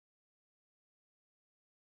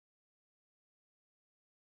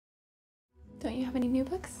Don't you have any new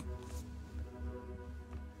books?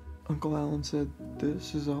 Uncle Alan said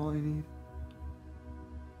this is all I need.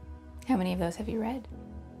 How many of those have you read?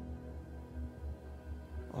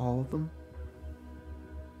 All of them?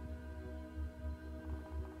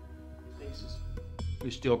 We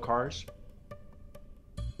steal cars.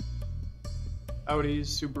 Audis,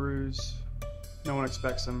 Subarus, no one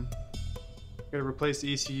expects them. Gotta replace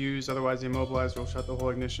the ECUs, otherwise the immobilizer will shut the whole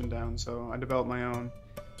ignition down, so I developed my own.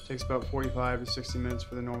 It takes about 45 to 60 minutes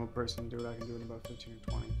for the normal person to do it. I can do it in about 15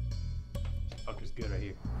 or 20. Fuck is good, I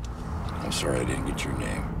hear. I'm sorry I didn't get your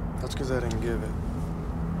name. That's because I didn't give it.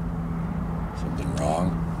 Something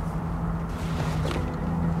wrong?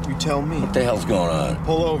 You tell me. What the hell's going on?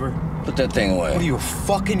 Pull over. Put that thing away. What are you, a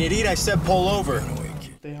fucking idiot? I said pull over.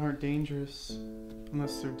 They aren't dangerous,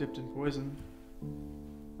 unless they're dipped in poison.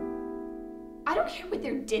 I don't care what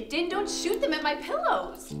they're dipped in. Don't shoot them at my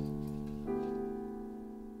pillows.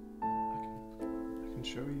 I can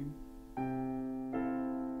show you.